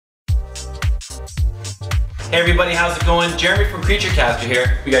Hey everybody, how's it going? Jeremy from CreatureCaster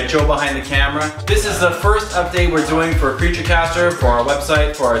here. We got Joe behind the camera. This is the first update we're doing for CreatureCaster, for our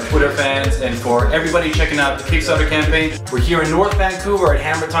website, for our Twitter fans, and for everybody checking out the Kickstarter campaign. We're here in North Vancouver at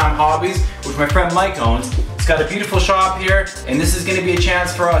Hammer Time Hobbies, which my friend Mike owns. It's got a beautiful shop here, and this is going to be a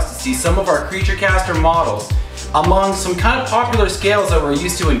chance for us to see some of our CreatureCaster models among some kind of popular scales that we're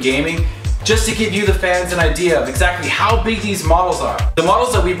used to in gaming, just to give you the fans an idea of exactly how big these models are. The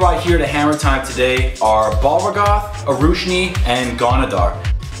models that we brought here to Hammer Time today are Balragoth, Arushni, and Gonadar.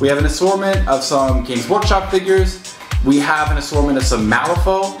 We have an assortment of some Games Workshop figures. We have an assortment of some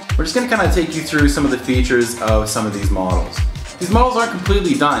Malifaux. We're just gonna kind of take you through some of the features of some of these models. These models aren't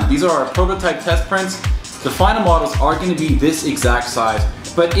completely done. These are our prototype test prints. The final models are gonna be this exact size,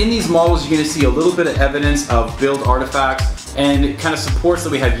 but in these models you're gonna see a little bit of evidence of build artifacts and kind of supports that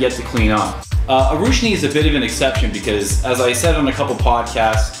we have yet to clean up. Arushni is a bit of an exception because, as I said on a couple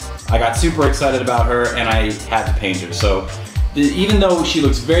podcasts, I got super excited about her and I had to paint her. So even though she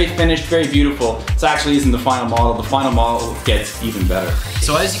looks very finished, very beautiful, this actually isn't the final model. The final model gets even better.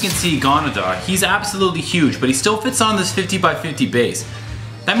 So as you can see, Gonadar, he's absolutely huge, but he still fits on this 50 by 50 base.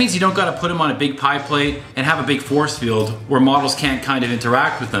 That means you don't gotta put him on a big pie plate and have a big force field where models can't kind of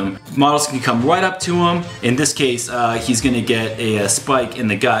interact with him. Models can come right up to him. In this case, he's gonna get a spike in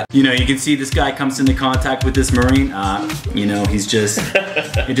the gut. You know, you can see this guy comes into contact with this Marine. You know, he's just,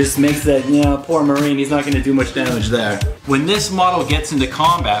 it just makes that, you know, poor Marine, he's not gonna do much damage there. When this model gets into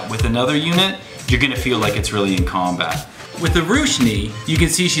combat with another unit, you're gonna feel like it's really in combat. With the Arushni, you can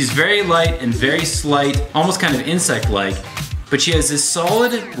see she's very light and very slight, almost kind of insect-like. But she has this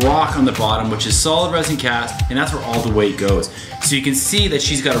solid rock on the bottom, which is solid resin cast, and that's where all the weight goes. So you can see that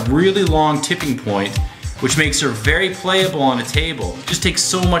she's got a really long tipping point, which makes her very playable on a table. It just takes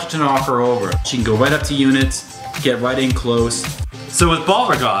so much to knock her over. She can go right up to units, get right in close. So with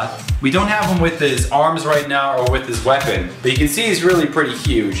Balragoth, we don't have him with his arms right now or with his weapon, but you can see he's really pretty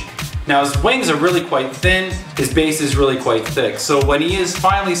huge. Now his wings are really quite thin, his base is really quite thick. So when he is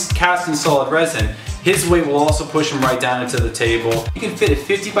finally cast in solid resin, his weight will also push him right down into the table. You can fit a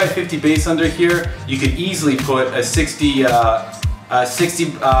 50 by 50 base under here. You could easily put a 60, what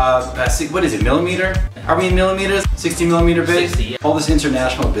is it, millimeter? Are we in millimeters? 60 millimeter base? 60, yeah. All this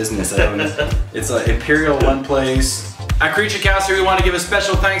international business, I don't know. It's like Imperial one place. At CreatureCaster, we want to give a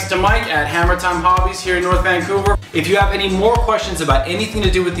special thanks to Mike at Hammer Time Hobbies here in North Vancouver. If you have any more questions about anything to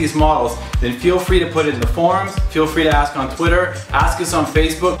do with these models, then feel free to put it in the forums, feel free to ask on Twitter, ask us on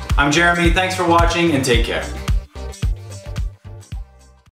Facebook. I'm Jeremy, thanks for watching and take care.